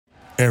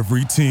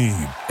Every team,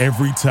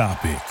 every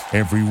topic,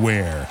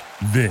 everywhere.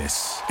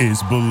 This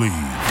is Believe.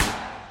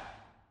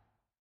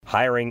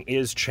 Hiring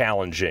is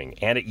challenging,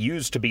 and it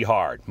used to be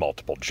hard.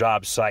 Multiple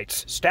job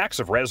sites, stacks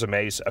of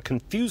resumes, a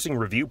confusing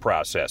review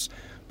process.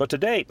 But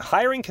today,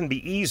 hiring can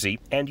be easy,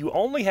 and you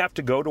only have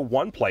to go to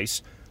one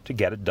place to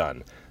get it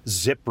done.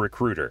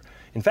 ZipRecruiter.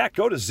 In fact,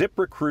 go to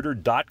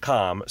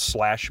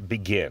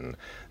ZipRecruiter.com/begin.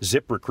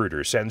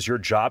 ZipRecruiter sends your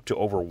job to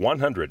over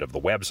 100 of the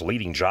web's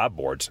leading job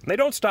boards, and they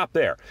don't stop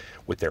there.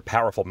 With their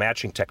powerful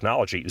matching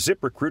technology,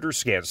 ZipRecruiter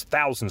scans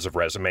thousands of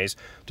resumes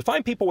to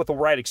find people with the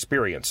right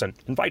experience and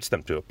invites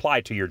them to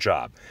apply to your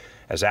job.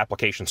 As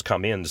applications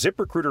come in,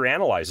 ZipRecruiter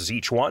analyzes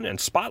each one and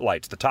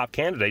spotlights the top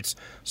candidates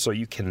so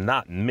you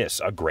cannot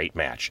miss a great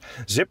match.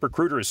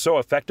 ZipRecruiter is so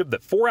effective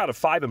that 4 out of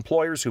 5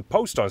 employers who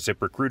post on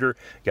ZipRecruiter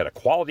get a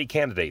quality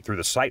candidate through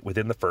the site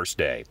within the first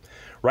day.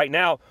 Right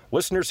now,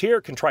 listeners here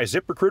can try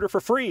ZipRecruiter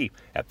for free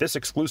at this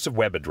exclusive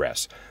web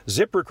address,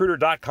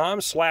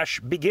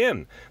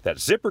 ZipRecruiter.com/begin.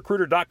 That's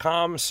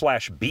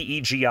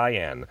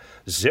ZipRecruiter.com/BEGIN.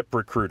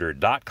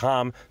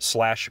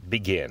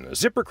 ZipRecruiter.com/begin.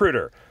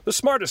 ZipRecruiter, the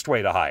smartest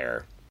way to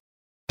hire.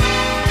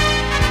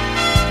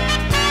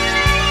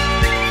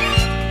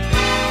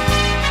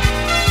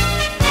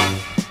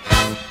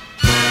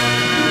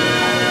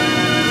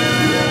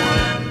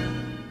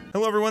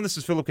 Hello, everyone. This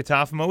is Philip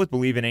Katafamo with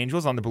Believe in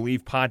Angels on the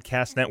Believe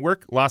Podcast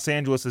Network, Los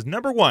Angeles'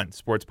 #1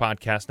 sports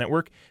podcast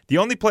network, the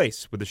only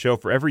place with a show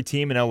for every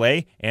team in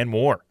LA and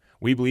more.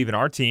 We believe in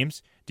our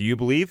teams. Do you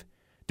believe?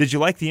 Did you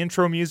like the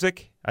intro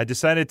music? I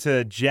decided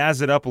to jazz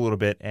it up a little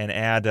bit and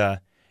add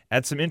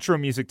some intro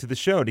music to the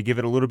show to give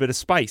it a little bit of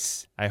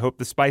spice. I hope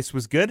the spice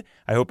was good.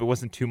 I hope it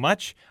wasn't too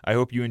much. I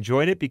hope you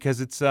enjoyed it because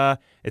it's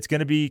going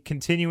to be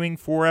continuing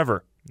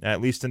forever.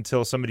 At least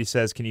until somebody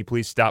says, can you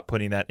please stop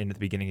putting that in at the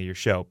beginning of your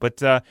show?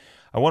 But I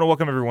want to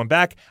welcome everyone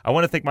back. I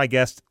want to thank my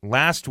guest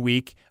last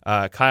week,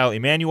 Kyle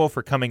Emanuel,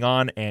 for coming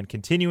on and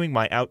continuing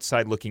my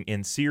Outside Looking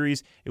In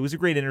series. It was a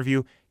great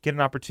interview. Take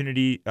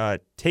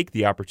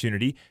the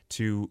opportunity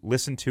to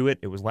listen to it.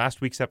 It was last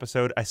week's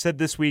episode. I said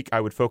this week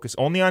I would focus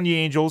only on the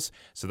Angels,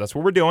 so that's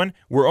what we're doing.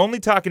 We're only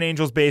talking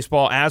Angels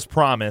baseball as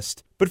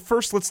promised. But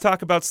first, let's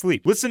talk about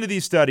sleep. Listen to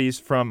these studies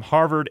from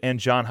Harvard and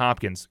Johns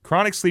Hopkins.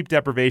 Chronic sleep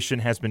deprivation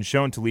has been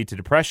shown to lead to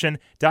depression,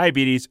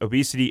 diabetes,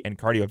 obesity, and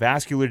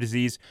cardiovascular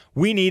disease.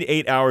 We need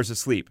 8 hours of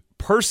sleep.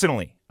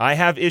 Personally, I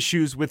have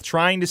issues with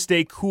trying to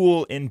stay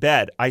cool in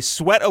bed. I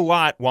sweat a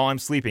lot while I'm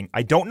sleeping.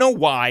 I don't know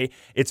why.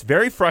 It's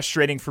very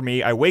frustrating for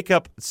me. I wake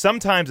up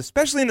sometimes,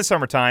 especially in the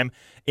summertime,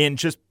 in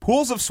just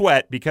pools of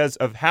sweat because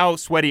of how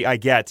sweaty I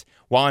get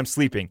while I'm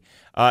sleeping.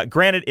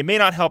 Granted, it may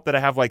not help that I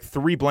have like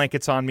 3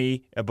 blankets on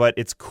me, but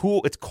it's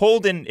cool. It's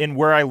cold in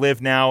where I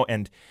live now,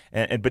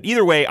 but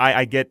either way,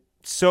 I get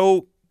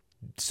so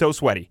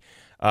sweaty.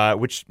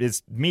 Which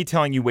is me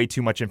telling you way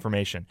too much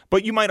information.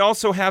 But you might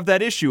also have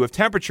that issue of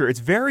temperature. It's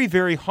very,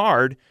 very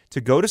hard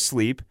to go to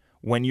sleep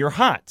when you're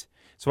hot.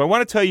 So I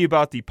want to tell you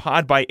about the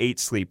Pod by 8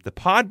 Sleep. The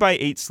Pod by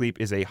 8 Sleep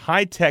is a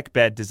high-tech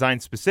bed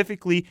designed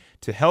specifically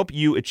to help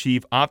you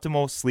achieve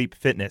optimal sleep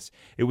fitness.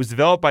 It was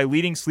developed by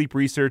leading sleep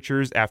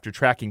researchers after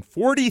tracking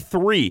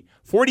 43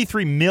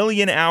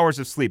 million hours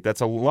of sleep.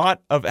 That's a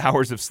lot of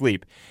hours of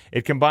sleep.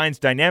 It combines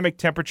dynamic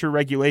temperature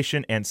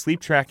regulation and sleep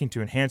tracking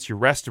to enhance your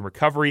rest and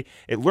recovery.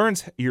 It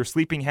learns your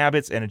sleeping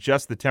habits and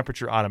adjusts the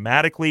temperature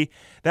automatically.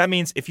 That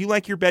means if you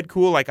like your bed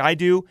cool like I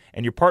do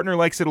and your partner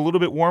likes it a little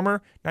bit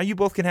warmer, now you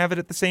both can have it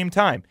at the same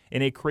time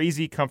in a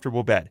crazy,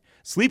 comfortable bed.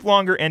 Sleep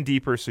longer and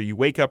deeper so you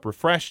wake up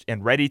refreshed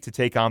and ready to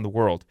take on the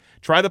world.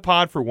 Try the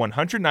pod for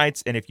 100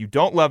 nights, and if you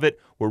don't love it,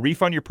 we'll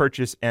refund your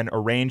purchase and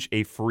arrange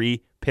a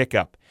free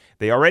pickup.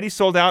 They already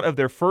sold out of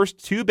their first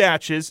 2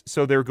 batches,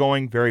 so they're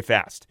going very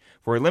fast.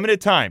 For a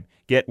limited time,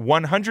 get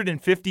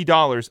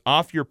 $150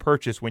 off your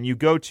purchase when you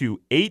go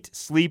to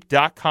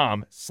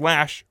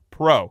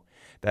 8sleep.com/pro.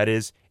 That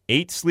is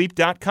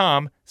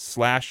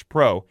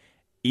 8sleep.com/pro.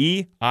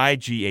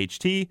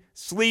 EIGHT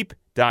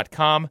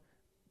sleep.com,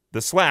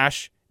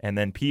 and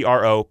then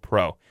PRO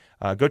Pro.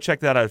 Go check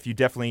that out if you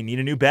definitely need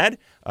a new bed.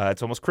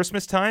 It's almost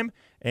Christmas time,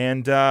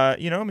 and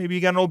maybe you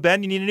got an old bed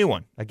and you need a new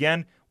one.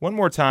 Again, one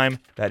more time,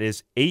 that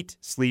is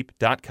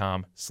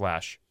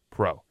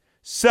 8sleep.com/pro.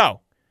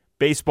 So,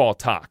 baseball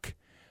talk.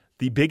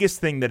 The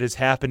biggest thing that has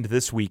happened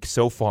this week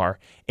so far,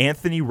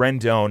 Anthony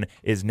Rendon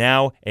is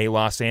now a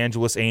Los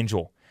Angeles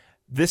Angel.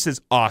 This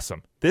is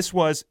awesome. This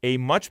was a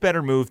much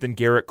better move than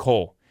Garrett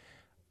Cole.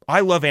 I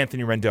love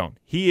Anthony Rendon.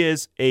 He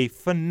is a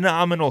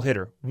phenomenal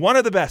hitter, one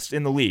of the best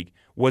in the league.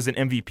 Was an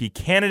MVP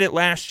candidate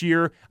last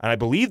year, and I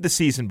believe the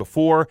season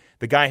before.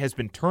 The guy has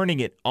been turning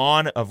it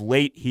on of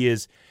late. He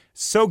is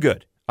so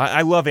good.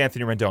 I love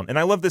Anthony Rendon, and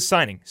I love this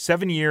signing.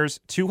 7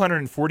 years,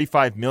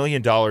 $245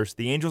 million.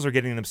 The Angels are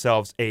getting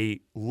themselves a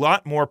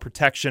lot more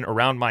protection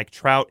around Mike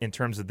Trout in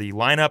terms of the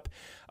lineup.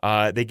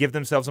 They give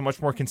themselves a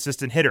much more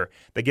consistent hitter.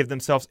 They give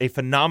themselves a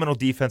phenomenal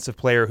defensive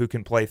player who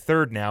can play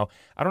third now.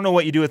 I don't know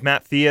what you do with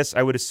Matt Theus.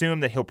 I would assume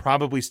that he'll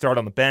probably start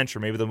on the bench, or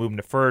maybe they'll move him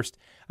to first.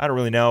 I don't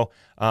really know.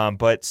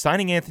 But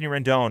signing Anthony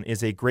Rendon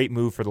is a great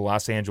move for the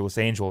Los Angeles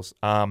Angels.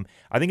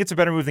 I think it's a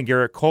better move than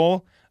Garrett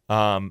Cole.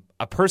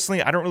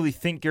 Personally, I don't really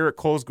think Garrett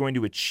Cole is going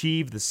to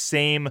achieve the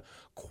same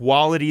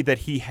quality that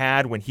he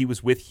had when he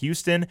was with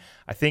Houston.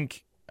 I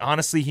think,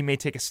 honestly, he may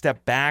take a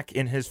step back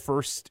in his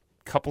first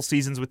couple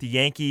seasons with the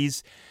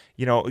Yankees.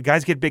 You know,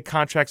 guys get big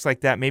contracts like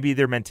that. Maybe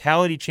their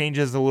mentality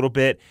changes a little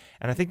bit,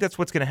 and I think that's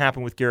what's going to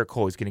happen with Garrett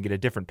Cole. He's going to get a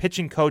different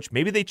pitching coach.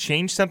 Maybe they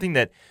change something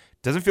that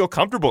doesn't feel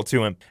comfortable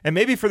to him, and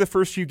maybe for the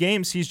first few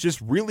games, he's just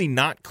really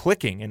not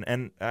clicking,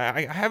 and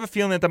I have a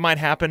feeling that might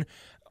happen.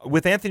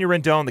 With Anthony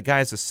Rendon, the guy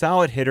is a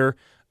solid hitter.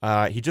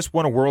 He just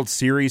won a World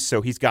Series,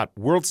 so he's got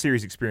World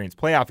Series experience,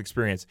 playoff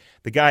experience.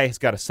 The guy has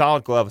got a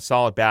solid glove, a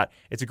solid bat.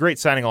 It's a great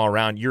signing all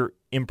around. You're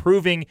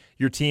improving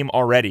your team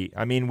already.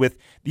 I mean, with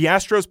the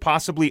Astros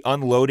possibly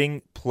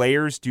unloading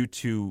players due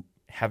to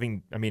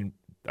having,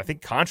 I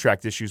think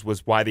contract issues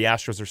was why the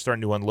Astros are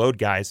starting to unload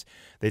guys.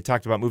 They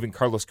talked about moving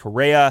Carlos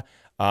Correa.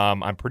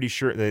 I'm pretty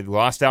sure they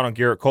lost out on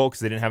Garrett Cole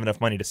because they didn't have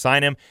enough money to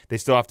sign him. They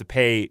still have to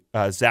pay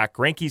Zach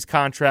Greinke's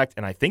contract,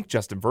 and I think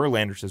Justin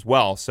Verlander's as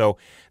well. So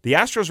the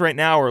Astros right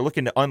now are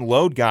looking to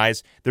unload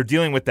guys. They're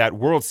dealing with that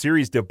World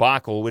Series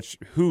debacle, which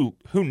who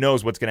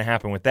knows what's going to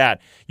happen with that.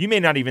 You may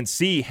not even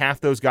see half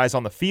those guys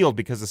on the field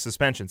because of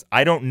suspensions.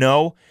 I don't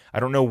know. I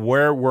don't know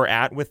where we're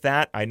at with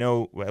that. I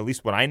know, at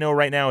least what I know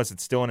right now is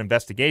it's still an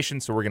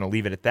investigation, so we're going to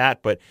leave it at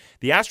that. But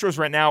the Astros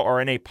right now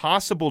are in a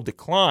possible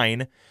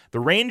decline. The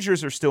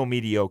Rangers are still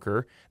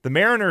mediocre. The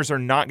Mariners are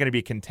not going to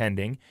be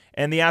contending.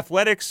 And the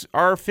Athletics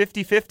are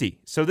 50-50.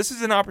 So this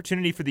is an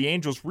opportunity for the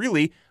Angels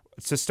really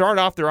to start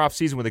off their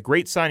offseason with a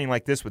great signing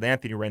like this with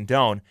Anthony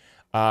Rendon.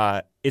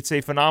 It's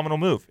a phenomenal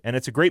move, and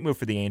it's a great move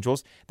for the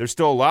Angels. There's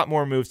still a lot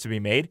more moves to be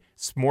made.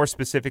 More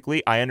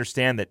specifically, I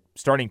understand that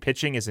starting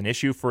pitching is an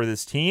issue for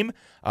this team.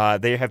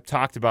 They have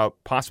talked about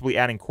possibly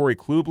adding Corey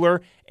Kluber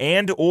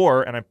and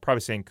I'm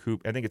probably saying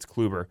I think it's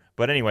Kluber.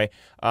 But anyway,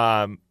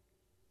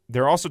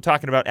 they're also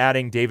talking about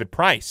adding David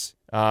Price,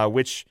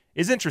 which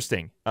is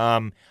interesting.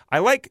 I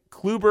like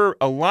Kluber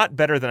a lot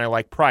better than I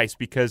like Price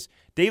because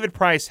David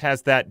Price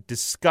has that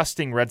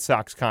disgusting Red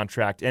Sox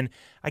contract, and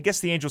I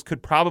guess the Angels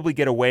could probably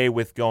get away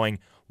with going,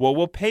 well,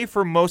 we'll pay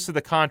for most of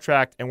the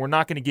contract, and we're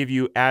not going to give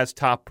you as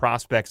top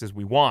prospects as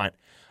we want.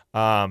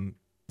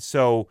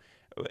 So,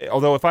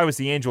 although if I was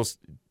the Angels,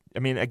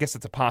 I guess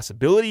it's a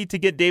possibility to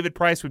get David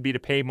Price would be to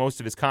pay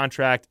most of his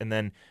contract and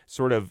then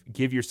sort of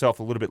give yourself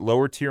a little bit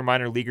lower tier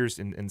minor leaguers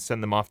and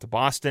send them off to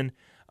Boston.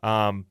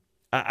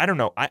 I don't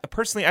know. I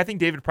think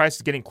David Price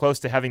is getting close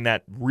to having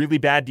that really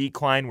bad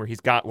decline where he's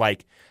got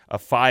like a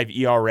 5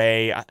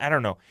 ERA. I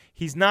don't know.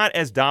 He's not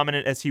as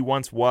dominant as he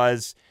once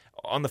was.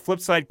 On the flip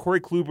side, Corey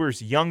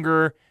Kluber's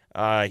younger.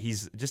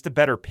 He's just a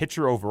better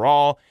pitcher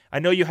overall. I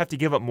know you have to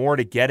give up more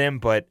to get him,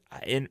 but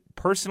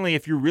personally,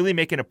 if you're really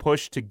making a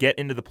push to get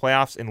into the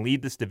playoffs and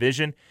lead this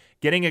division,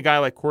 getting a guy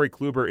like Corey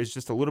Kluber is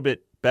just a little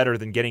bit better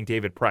than getting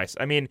David Price.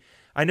 I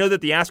know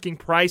that the asking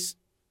price,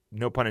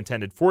 no pun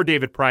intended, for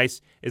David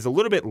Price is a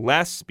little bit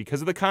less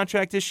because of the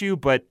contract issue,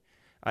 but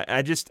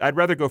I'd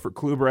rather go for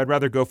Kluber. I'd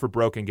rather go for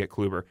broke and get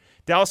Kluber.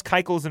 Dallas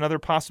Keuchel is another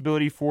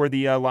possibility for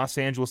the Los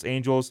Angeles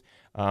Angels.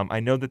 I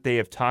know that they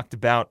have talked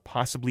about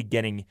possibly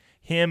getting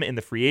him in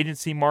the free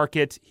agency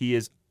market. He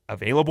is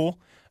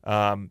available.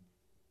 I'm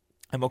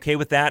okay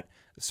with that.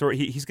 So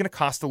he's going to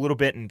cost a little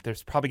bit, and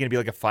there's probably going to be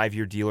like a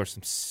 5-year deal or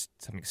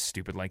something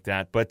stupid like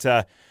that. But,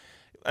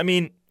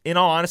 in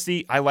all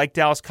honesty, I like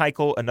Dallas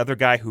Keuchel, another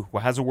guy who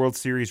has a World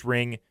Series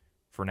ring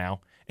for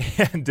now.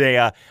 And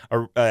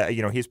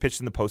he's pitched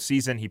in the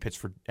postseason. He pitched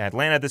for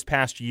Atlanta this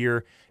past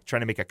year,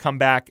 trying to make a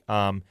comeback.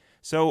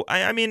 So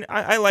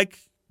I like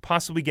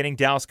possibly getting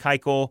Dallas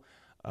Keuchel.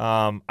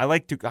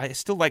 I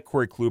still like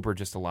Corey Kluber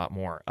just a lot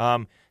more.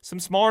 Some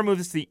smaller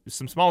moves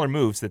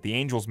that the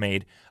Angels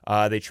made.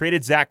 They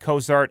traded Zach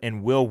Cozart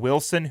and Will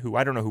Wilson, who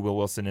I don't know who Will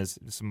Wilson is.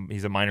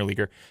 He's a minor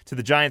leaguer, to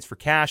the Giants for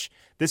cash.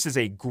 This is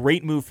a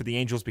great move for the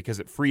Angels because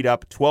it freed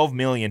up $12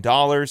 million.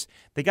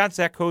 They got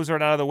Zach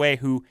Cozart out of the way,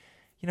 who,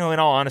 in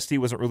all honesty,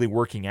 wasn't really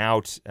working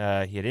out.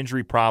 He had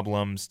injury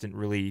problems, didn't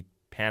really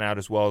pan out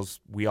as well as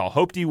we all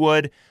hoped he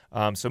would.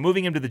 So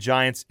moving him to the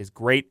Giants is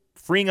great.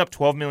 Freeing up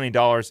 $12 million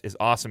is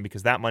awesome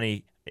because that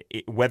money,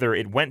 whether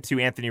it went to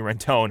Anthony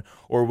Rendon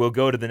or will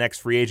go to the next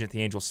free agent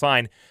the Angels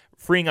sign,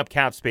 freeing up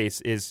cap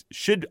space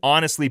should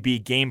honestly be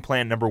game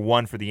plan number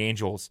one for the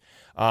Angels.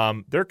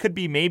 There could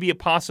be maybe a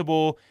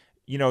possible,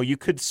 you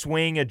could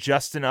swing a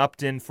Justin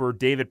Upton for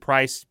David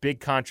Price, big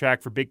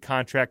contract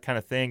kind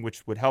of thing,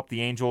 which would help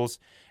the Angels.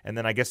 And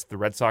then I guess the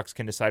Red Sox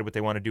can decide what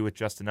they want to do with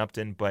Justin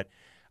Upton. But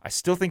I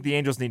still think the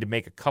Angels need to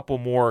make a couple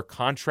more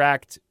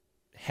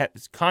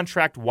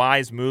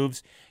contract-wise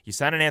moves. You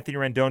sign an Anthony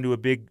Rendon to a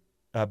big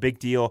a big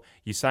deal.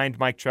 You signed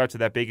Mike Trout to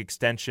that big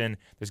extension.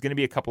 There's going to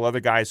be a couple other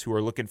guys who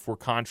are looking for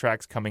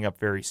contracts coming up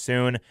very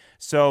soon.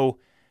 So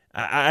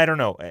I don't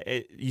know.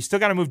 You still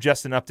got to move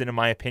Justin Upton, in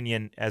my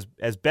opinion, as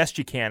best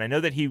you can. I know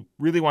that he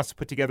really wants to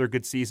put together a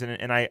good season,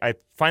 and I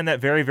find that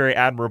very, very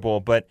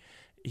admirable, but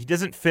he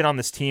doesn't fit on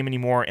this team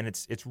anymore, and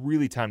it's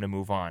really time to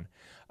move on.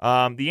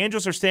 The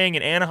Angels are staying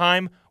in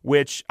Anaheim,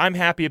 which I'm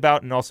happy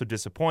about and also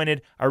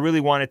disappointed. I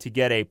really wanted to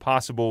get a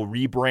possible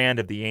rebrand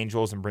of the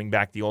Angels and bring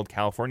back the old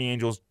California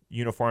Angels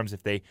uniforms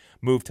if they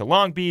moved to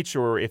Long Beach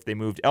or if they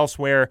moved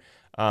elsewhere.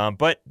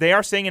 But they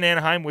are staying in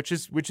Anaheim, which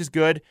is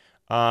good.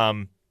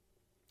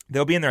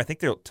 They'll be in there, I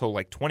think, till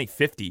like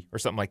 2050 or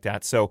something like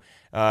that. So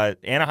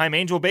Anaheim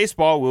Angel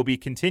baseball will be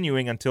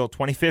continuing until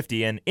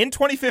 2050. And in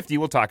 2050,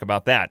 we'll talk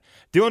about that.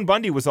 Dylan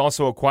Bundy was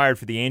also acquired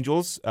for the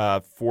Angels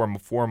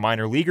for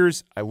minor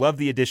leaguers. I love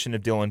the addition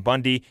of Dylan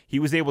Bundy. He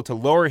was able to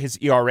lower his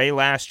ERA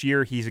last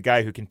year. He's a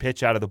guy who can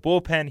pitch out of the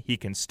bullpen. He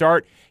can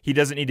start. He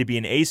doesn't need to be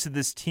an ace of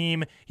this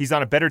team. He's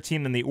on a better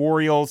team than the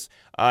Orioles.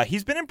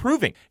 He's been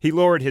improving. He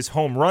lowered his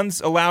home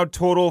runs allowed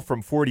total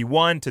from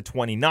 41 to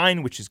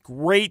 29, which is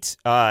great.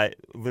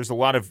 There's a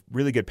lot of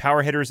really good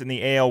power hitters in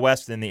the AL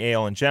West and the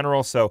AL in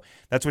general, so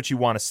that's what you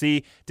want to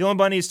see. Dylan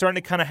Bundy is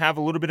starting to kind of have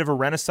a little bit of a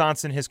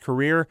renaissance in his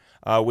career,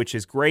 which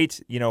is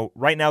great. You know,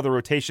 right now the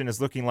rotation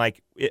is looking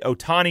like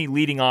Ohtani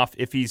leading off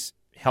if he's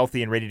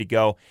healthy and ready to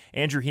go,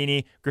 Andrew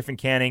Heaney, Griffin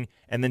Canning,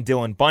 and then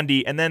Dylan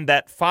Bundy, and then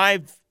that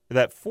five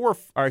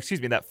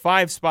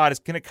spot is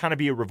going to kind of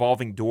be a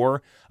revolving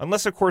door,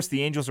 unless, of course,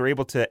 the Angels are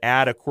able to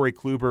add a Corey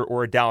Kluber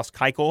or a Dallas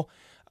Keuchel,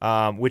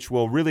 which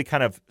will really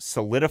kind of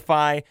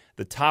solidify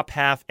the top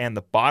half and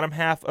the bottom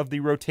half of the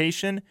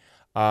rotation.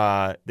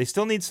 They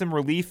still need some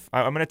relief.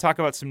 I'm going to talk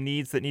about some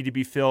needs that need to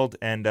be filled,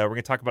 and we're going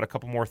to talk about a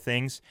couple more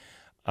things.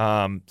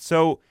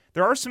 So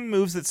there are some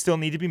moves that still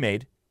need to be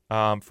made,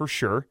 for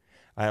sure.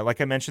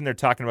 Like I mentioned, they're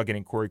talking about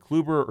getting Corey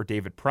Kluber or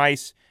David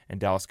Price and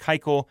Dallas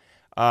Keuchel.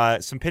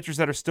 Some pitchers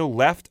that are still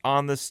left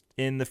on this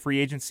in the free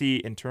agency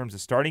in terms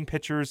of starting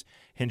pitchers.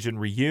 Hyun-Jin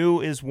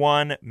Ryu is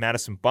one.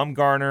 Madison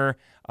Bumgarner.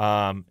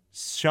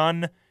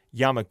 Shun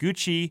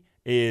Yamaguchi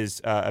is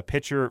a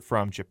pitcher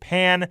from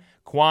Japan.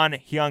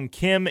 Kwon Hyung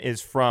Kim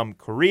is from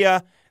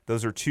Korea.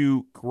 Those are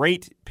two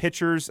great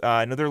pitchers.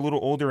 I know they're a little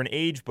older in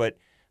age, but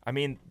I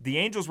mean, the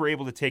Angels were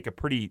able to take a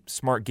pretty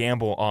smart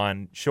gamble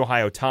on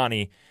Shohei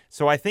Ohtani.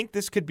 So I think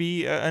this could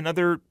be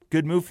another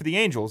good move for the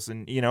Angels.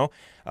 And, you know,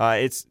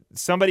 it's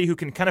somebody who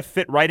can kind of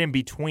fit right in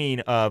between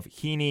of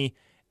Heaney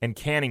and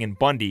Canning and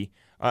Bundy,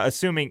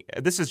 assuming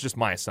this is just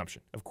my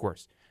assumption, of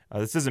course.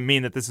 This doesn't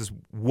mean that this is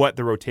what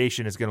the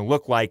rotation is going to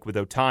look like with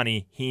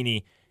Ohtani,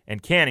 Heaney,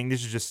 and Canning.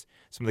 This is just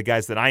some of the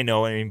guys that I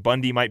know. I mean,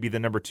 Bundy might be the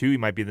number 2. He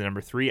might be the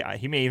number 3.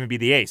 He may even be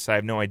the ace. I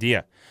have no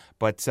idea.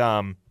 But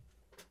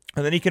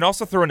and then you can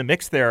also throw in a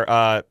mix there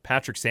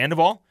Patrick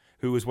Sandoval,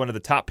 who is one of the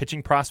top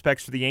pitching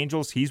prospects for the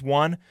Angels. He's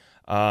one.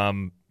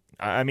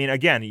 I mean,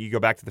 again, you go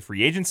back to the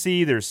free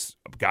agency. There's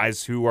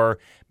guys who are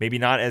maybe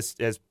not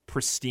as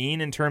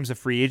pristine in terms of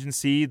free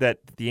agency that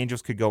the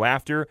Angels could go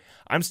after.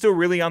 I'm still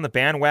really on the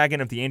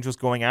bandwagon of the Angels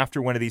going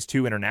after one of these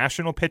two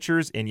international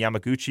pitchers in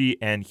Yamaguchi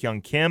and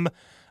Hyun Kim.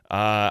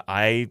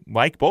 I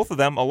like both of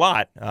them a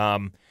lot.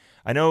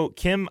 I know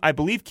I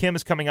believe Kim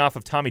is coming off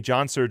of Tommy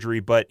John surgery,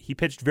 but he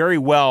pitched very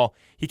well.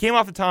 He came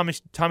off of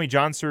Tommy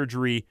John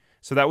surgery,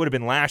 so that would have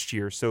been last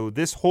year. So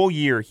this whole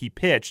year he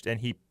pitched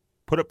and he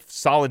put up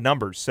solid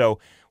numbers. So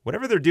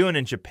whatever they're doing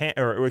in Japan,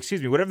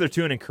 whatever they're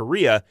doing in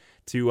Korea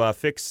to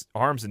fix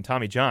arms and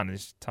Tommy John, they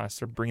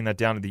start bringing that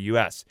down to the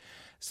U.S.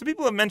 Some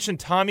people have mentioned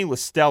Tommy La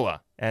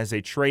Stella as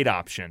a trade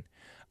option.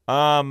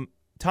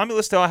 Tommy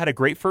La Stella had a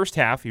great first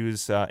half. He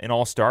was an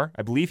All-Star.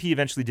 I believe he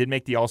eventually did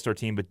make the All-Star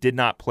team, but did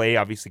not play,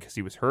 obviously, because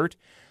he was hurt.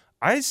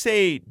 I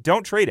say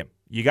don't trade him.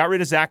 You got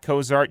rid of Zach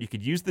Cozart. You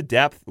could use the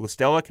depth. La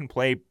Stella can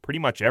play pretty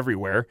much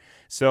everywhere.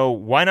 So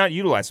why not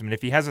utilize him? And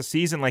if he has a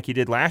season like he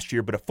did last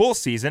year, but a full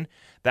season,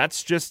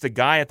 that's just a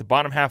guy at the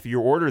bottom half of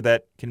your order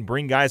that can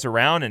bring guys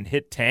around and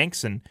hit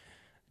tanks. And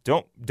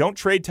don't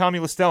trade Tommy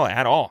La Stella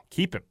at all.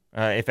 Keep him,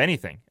 if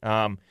anything.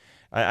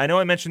 I know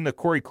I mentioned the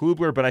Corey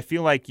Kluber, but I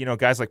feel like,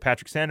 guys like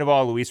Patrick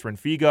Sandoval, Luis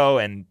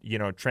Renfigo, and,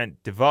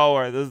 Trent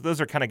DeVoe,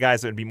 those are kind of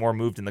guys that would be more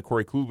moved in the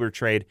Corey Kluber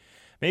trade.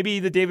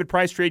 Maybe the David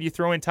Price trade, you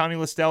throw in Tommy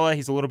La Stella.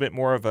 He's a little bit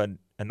more of a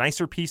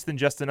nicer piece than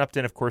Justin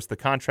Upton. Of course, the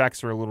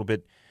contracts are a little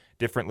bit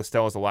different. La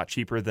Stella's a lot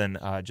cheaper than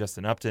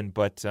Justin Upton.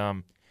 But,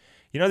 the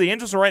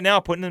Angels are right now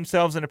putting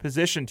themselves in a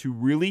position to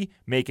really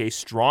make a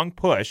strong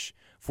push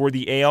for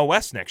the AL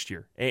West next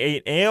year.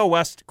 An AL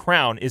West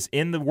crown is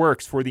in the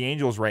works for the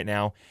Angels right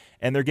now,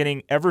 and they're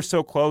getting ever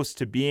so close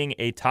to being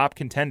a top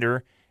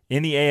contender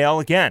in the AL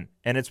again.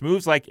 And it's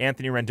moves like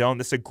Anthony Rendon,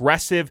 this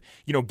aggressive,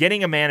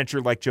 getting a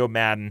manager like Joe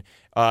Maddon,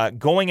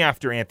 going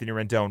after Anthony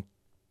Rendon,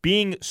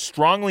 being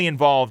strongly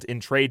involved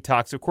in trade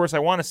talks. Of course, I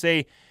want to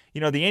say,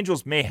 the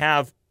Angels may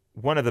have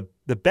one of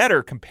the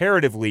better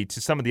comparatively to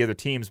some of the other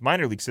teams'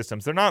 minor league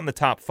systems. They're not in the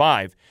top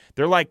 5.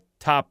 They're like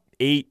top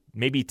 8,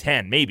 maybe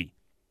 10, maybe.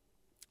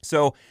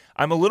 So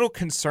I'm a little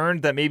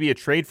concerned that maybe a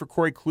trade for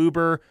Corey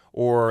Kluber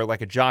or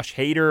like a Josh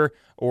Hader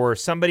or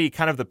somebody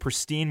kind of the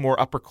pristine, more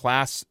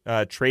upper-class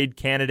trade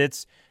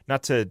candidates,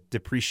 not to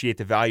depreciate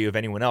the value of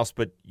anyone else,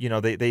 but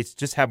they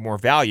just have more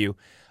value.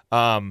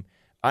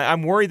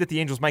 I'm worried that the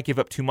Angels might give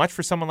up too much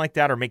for someone like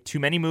that or make too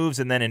many moves,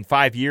 and then in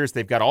 5 years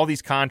they've got all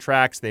these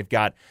contracts, they've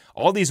got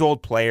all these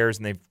old players,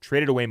 and they've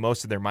traded away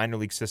most of their minor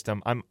league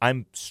system.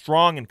 I'm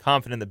strong and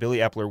confident that Billy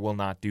Epler will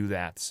not do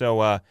that.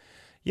 So,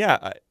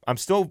 I'm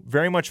still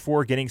very much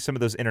for getting some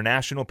of those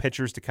international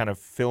pitchers to kind of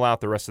fill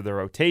out the rest of their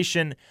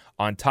rotation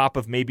on top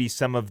of maybe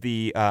some of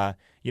the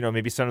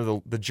maybe some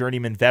of the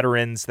journeyman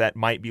veterans that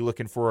might be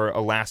looking for a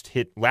last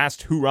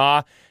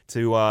hurrah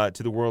to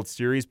the World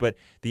Series. But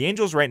the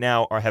Angels right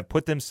now have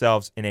put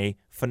themselves in a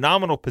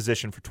phenomenal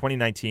position for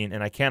 2019,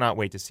 and I cannot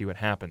wait to see what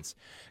happens.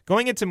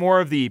 Going into more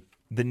of the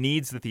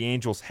needs that the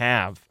Angels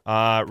have,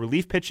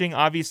 relief pitching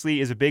obviously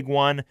is a big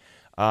one.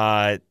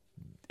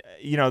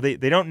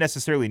 They don't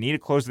necessarily need a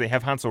closer. They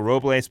have Hansel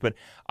Robles, but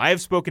I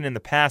have spoken in the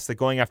past that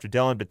going after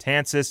Dellin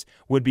Betances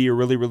would be a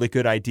really, really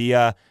good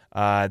idea.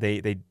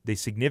 They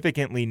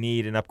significantly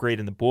need an upgrade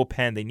in the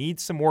bullpen. They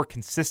need some more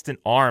consistent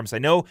arms. I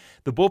know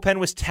the bullpen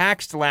was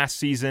taxed last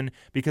season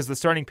because the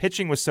starting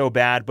pitching was so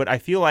bad, but I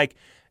feel like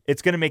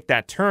it's going to make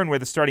that turn where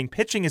the starting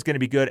pitching is going to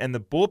be good and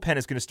the bullpen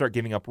is going to start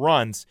giving up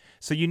runs.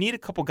 So you need a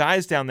couple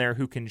guys down there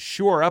who can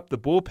shore up the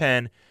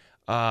bullpen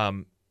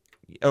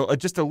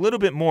just a little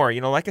bit more,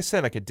 like I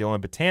said, like a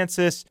Dellin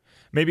Betances,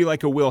 maybe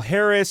like a Will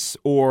Harris,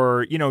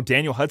 or,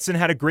 Daniel Hudson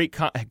had a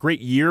great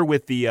year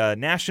with the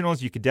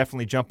Nationals. You could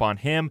definitely jump on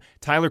him.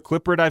 Tyler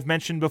Clippard, I've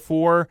mentioned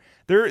before.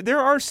 There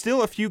are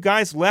still a few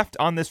guys left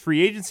on this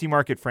free agency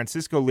market,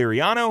 Francisco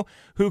Liriano,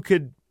 who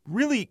could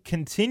really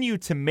continue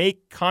to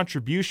make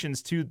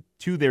contributions to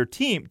their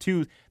team,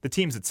 to the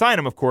teams that sign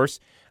him, of course,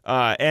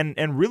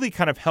 and really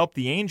kind of help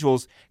the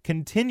Angels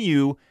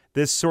continue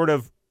this sort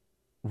of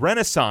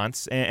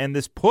renaissance and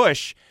this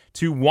push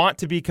to want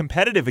to be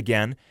competitive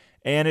again.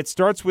 And it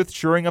starts with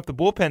shoring up the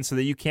bullpen so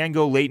that you can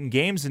go late in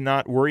games and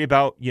not worry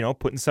about,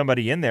 putting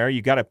somebody in there.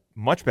 You got a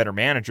much better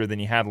manager than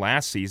you had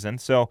last season.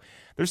 So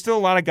there's still a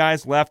lot of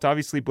guys left.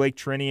 Obviously, Blake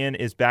Trinian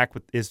is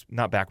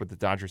not back with the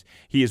Dodgers.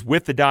 He is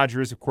with the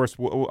Dodgers. Of course,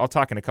 I'll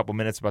talk in a couple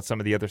minutes about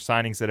some of the other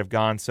signings that have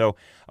gone. So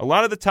a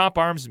lot of the top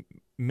arms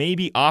may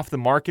be off the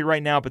market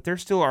right now, but there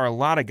still are a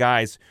lot of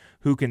guys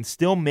who can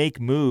still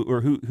make moves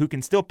or who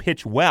can still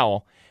pitch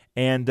well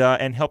and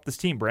help this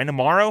team. Brandon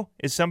Morrow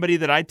is somebody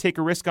that I'd take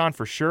a risk on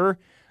for sure.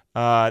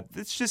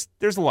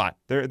 There's a lot.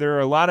 There are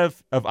a lot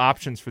of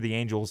options for the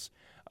Angels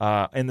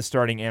in the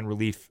starting and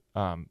relief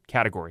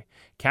category.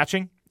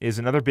 Catching is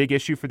another big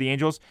issue for the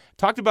Angels.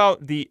 Talked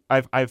about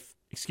I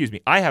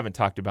haven't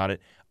talked about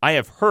it. I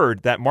have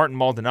heard that Martin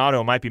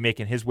Maldonado might be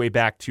making his way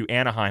back to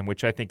Anaheim,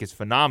 which I think is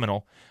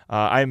phenomenal.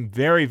 I'm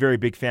very, very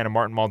big fan of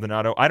Martin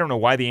Maldonado. I don't know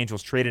why the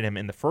Angels traded him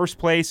in the first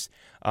place.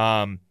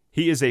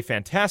 He is a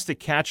fantastic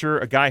catcher,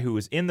 a guy who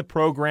was in the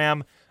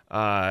program,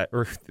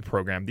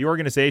 the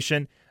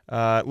organization.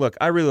 Look,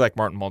 I really like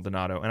Martin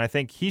Maldonado, and I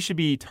think he should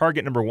be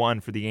target number one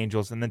for the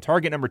Angels. And then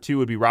target number two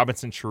would be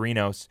Robinson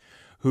Chirinos,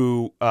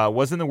 who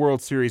was in the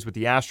World Series with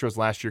the Astros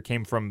last year,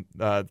 came from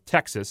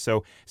Texas.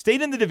 So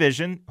stayed in the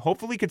division,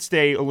 hopefully could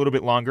stay a little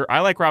bit longer. I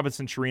like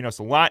Robinson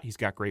Chirinos a lot. He's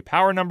got great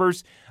power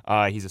numbers.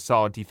 He's a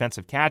solid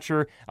defensive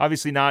catcher.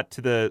 Obviously not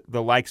to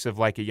the likes of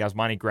like a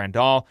Yasmani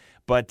Grandal,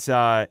 but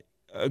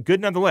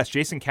good nonetheless.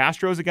 Jason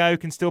Castro is a guy who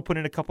can still put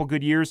in a couple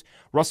good years.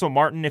 Russell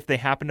Martin, if they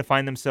happen to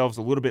find themselves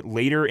a little bit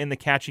later in the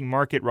catching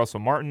market, Russell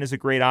Martin is a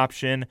great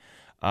option.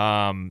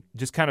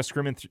 Just kind of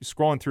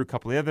scrolling through a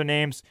couple of other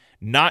names.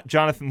 Not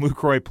Jonathan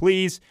Lucroy,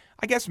 please.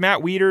 I guess Matt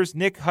Wieters.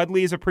 Nick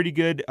Hudley is a pretty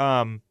good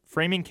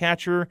framing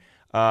catcher.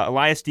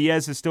 Elias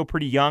Diaz is still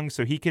pretty young,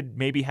 so he could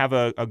maybe have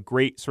a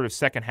great sort of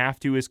second half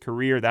to his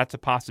career. That's a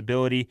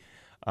possibility.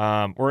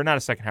 Or not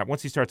a second half.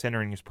 Once he starts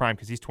entering his prime,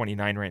 because he's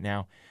 29 right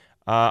now.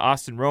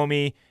 Austin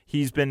Romey,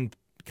 he's been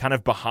kind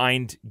of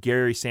behind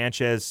Gary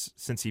Sanchez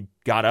since he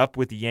got up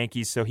with the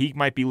Yankees, so he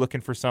might be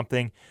looking for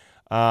something.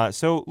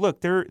 So,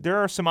 look, there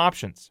are some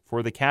options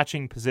for the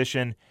catching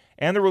position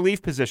and the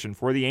relief position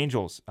for the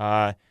Angels.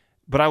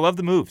 But I love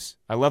the moves.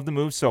 I love the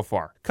moves so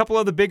far. A couple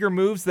of the bigger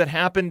moves that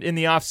happened in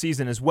the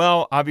offseason as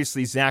well.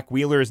 Obviously, Zach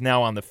Wheeler is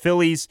now on the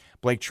Phillies.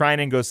 Blake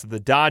Treinen goes to the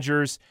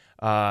Dodgers.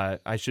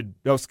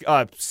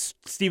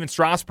 Steven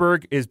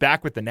Strasburg is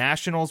back with the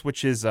Nationals,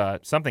 which is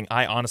something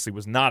I honestly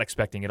was not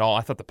expecting at all.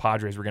 I thought the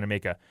Padres were going to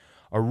make a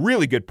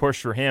really good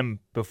push for him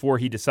before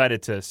he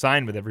decided to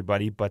sign with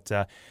everybody. But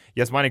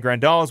Yasmani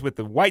Grandal is with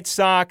the White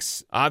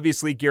Sox.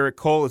 Obviously, Garrett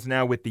Cole is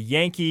now with the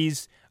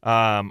Yankees.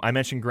 I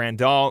mentioned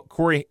Grandal.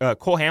 Cole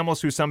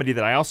Hamels, who's somebody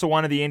that I also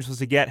wanted the Angels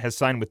to get, has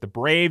signed with the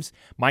Braves.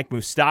 Mike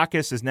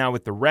Moustakas is now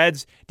with the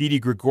Reds. Didi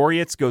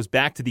Gregorius goes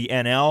back to the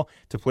NL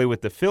to play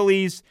with the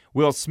Phillies.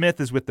 Will Smith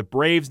is with the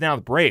Braves now.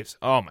 The Braves,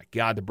 oh my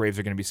God, the Braves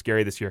are going to be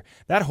scary this year.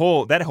 That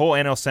whole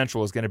NL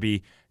Central is going to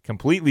be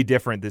completely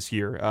different this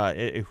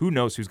year. Who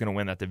knows who's going to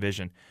win that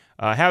division?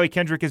 Howie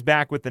Kendrick is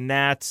back with the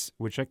Nats,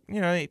 which,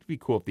 it'd be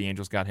cool if the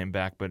Angels got him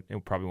back, but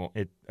it probably won't.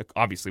 It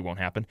obviously won't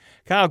happen.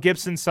 Kyle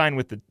Gibson signed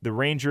with the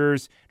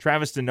Rangers.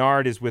 Travis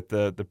Denard is with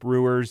the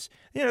Brewers.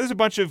 There's a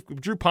bunch of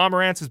Drew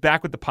Pomerantz is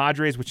back with the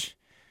Padres, which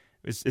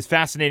is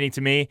fascinating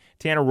to me.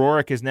 Tanner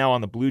Roark is now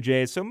on the Blue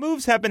Jays. So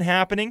moves have been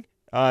happening.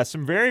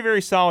 Some very,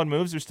 very solid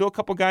moves. There's still a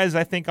couple guys,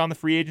 I think, on the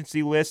free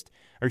agency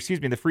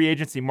the free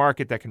agency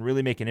market that can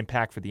really make an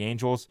impact for the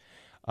Angels.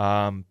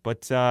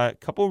 But a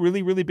couple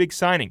really, really big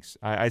signings.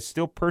 I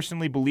still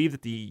personally believe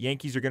that the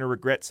Yankees are going to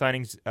regret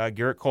signing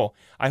Garrett Cole.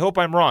 I hope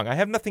I'm wrong. I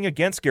have nothing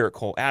against Garrett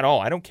Cole at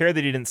all. I don't care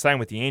that he didn't sign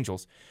with the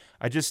Angels.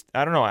 I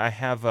don't know. I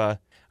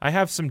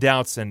have some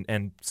doubts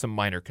and some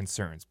minor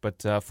concerns.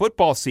 But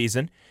football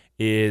season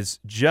is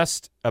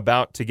just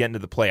about to get into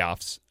the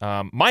playoffs.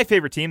 My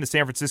favorite team, the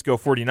San Francisco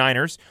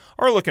 49ers,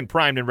 are looking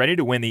primed and ready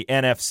to win the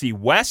NFC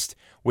West,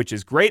 which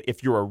is great.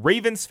 If you're a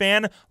Ravens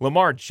fan,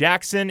 Lamar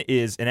Jackson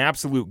is an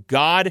absolute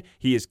god.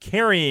 He is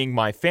carrying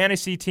my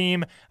fantasy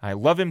team. I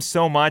love him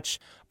so much.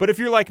 But if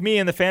you're like me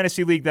in the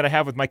fantasy league that I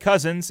have with my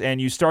cousins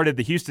and you started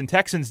the Houston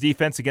Texans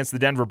defense against the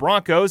Denver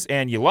Broncos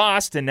and you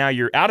lost and now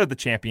you're out of the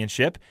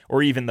championship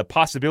or even the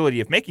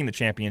possibility of making the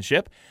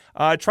championship,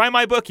 try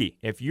MyBookie.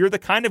 If you're the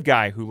kind of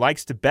guy who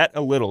likes to bet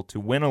a little to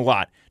win a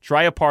lot,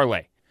 try a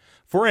parlay.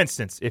 For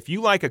instance, if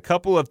you like a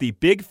couple of the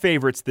big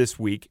favorites this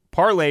week,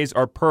 parlays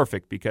are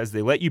perfect because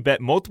they let you bet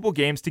multiple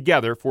games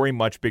together for a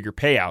much bigger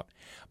payout.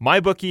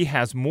 MyBookie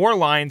has more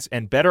lines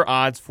and better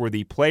odds for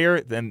the player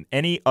than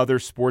any other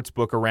sports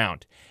book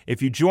around.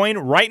 If you join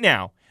right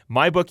now,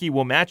 MyBookie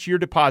will match your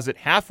deposit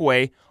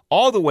halfway,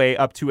 all the way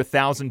up to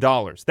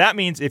 $1,000. That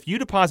means if you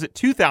deposit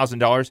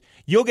 $2,000,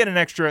 you'll get an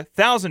extra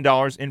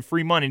 $1,000 in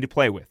free money to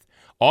play with.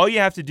 All you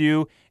have to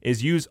do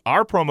is use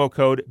our promo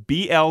code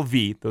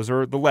BLV, those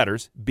are the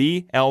letters,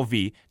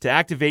 BLV, to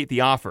activate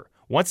the offer.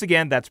 Once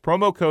again, that's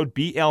promo code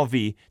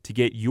BLV to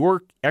get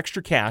your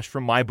extra cash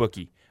from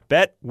MyBookie.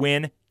 Bet,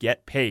 win,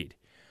 get paid.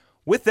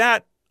 With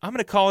that, I'm going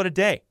to call it a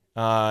day.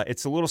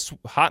 It's a little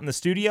hot in the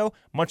studio,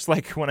 much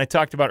like when I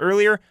talked about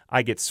earlier.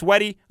 I get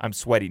sweaty. I'm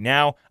sweaty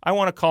now. I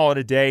want to call it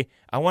a day.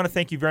 I want to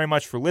thank you very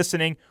much for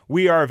listening.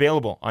 We are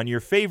available on your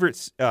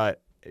favorite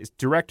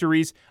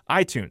directories: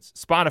 iTunes,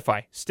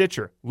 Spotify,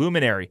 Stitcher,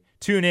 Luminary,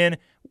 TuneIn.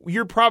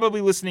 You're probably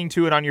listening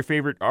to it on your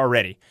favorite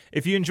already.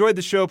 If you enjoyed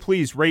the show,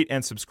 please rate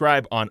and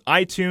subscribe on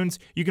iTunes.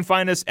 You can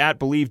find us at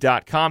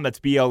Believe.com. That's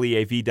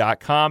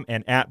BLEAV.com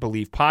and at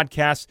Believe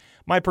Podcasts.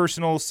 My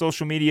personal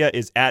social media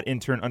is at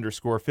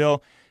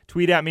intern_Phil.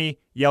 Tweet at me,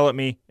 yell at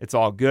me. It's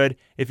all good.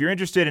 If you're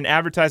interested in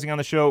advertising on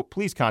the show,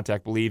 please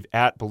contact Believe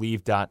at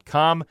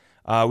Believe.com.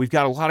 We've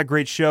got a lot of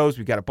great shows.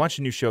 We've got a bunch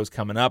of new shows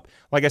coming up.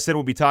 Like I said,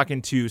 we'll be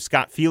talking to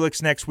Scott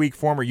Felix next week,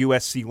 former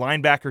USC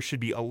linebacker. Should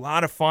be a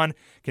lot of fun.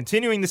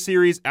 Continuing the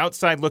series,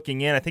 Outside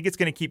Looking In. I think it's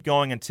going to keep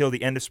going until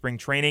the end of spring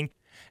training.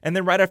 And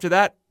then right after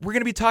that, we're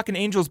going to be talking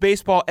Angels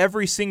baseball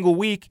every single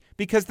week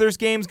because there's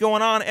games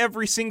going on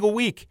every single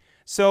week.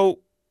 So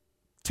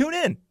tune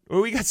in.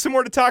 We got some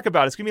more to talk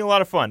about. It's going to be a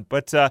lot of fun.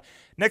 But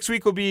next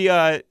week will be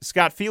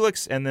Scott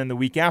Felix, and then the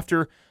week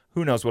after,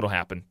 who knows what will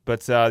happen.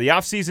 But the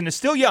offseason is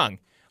still young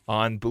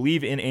on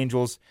Believe in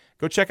Angels.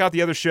 Go check out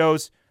the other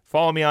shows.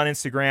 Follow me on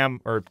Instagram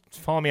or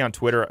follow me on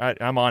Twitter.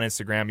 I'm on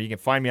Instagram. You can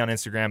find me on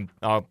Instagram.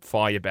 I'll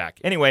follow you back.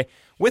 Anyway,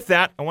 with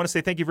that, I want to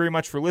say thank you very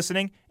much for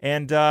listening.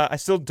 And I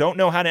still don't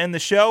know how to end the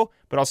show,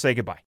 but I'll say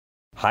goodbye.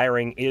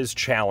 Hiring is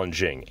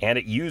challenging, and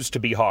it used to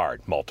be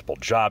hard. Multiple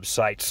job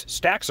sites,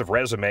 stacks of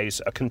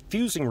resumes, a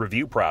confusing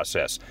review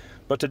process.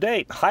 But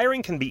today,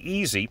 hiring can be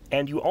easy,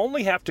 and you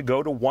only have to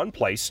go to one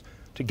place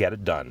to get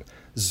it done: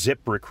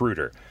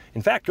 ZipRecruiter.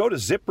 In fact, go to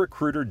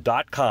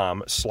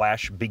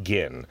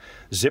ZipRecruiter.com/begin.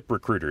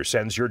 ZipRecruiter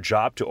sends your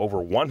job to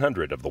over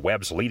 100 of the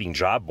web's leading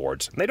job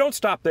boards, and they don't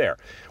stop there.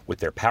 With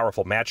their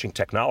powerful matching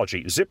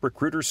technology,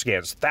 ZipRecruiter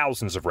scans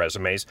thousands of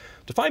resumes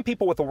to find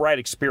people with the right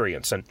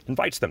experience and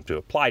invites them to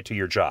apply to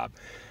your job.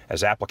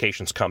 As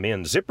applications come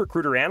in,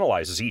 ZipRecruiter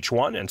analyzes each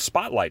one and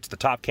spotlights the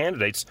top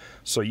candidates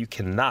so you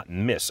cannot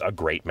miss a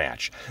great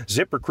match.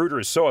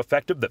 ZipRecruiter is so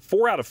effective that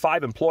 4 out of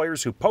 5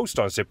 employers who post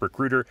on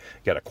ZipRecruiter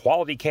get a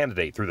quality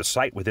candidate through the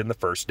site within the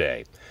first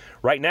day.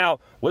 Right now,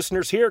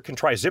 listeners here can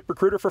try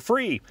ZipRecruiter for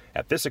free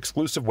at this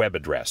exclusive web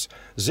address: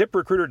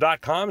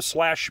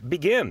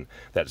 ZipRecruiter.com/begin.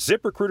 That's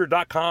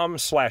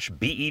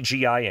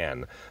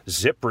ZipRecruiter.com/BEGIN.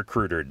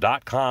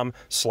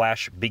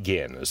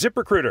 ZipRecruiter.com/begin.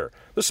 ZipRecruiter,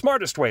 the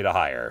smartest way to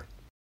hire.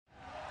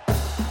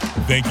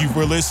 Thank you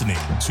for listening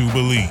to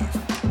Believe.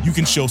 You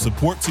can show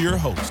support to your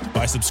host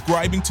by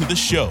subscribing to the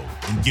show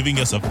and giving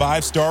us a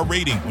 5-star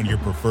rating on your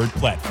preferred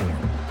platform.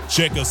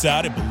 Check us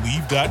out at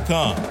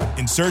Believe.com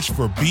and search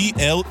for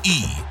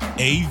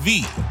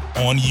BLEAV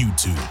on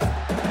YouTube.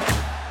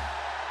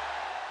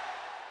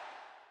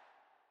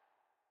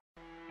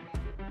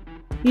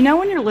 You know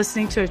when you're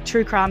listening to a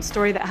true crime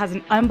story that has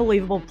an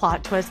unbelievable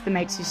plot twist that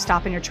makes you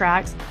stop in your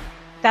tracks?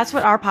 That's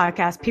what our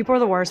podcast, People Are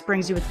the Worst,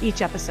 brings you with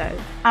each episode.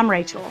 I'm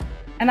Rachel.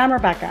 And I'm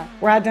Rebecca.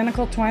 We're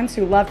identical twins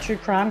who love true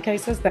crime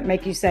cases that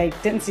make you say,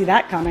 didn't see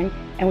that coming,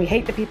 and we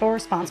hate the people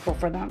responsible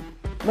for them.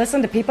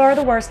 Listen to People Are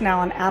the Worst now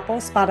on Apple,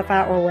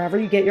 Spotify, or wherever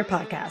you get your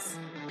podcasts.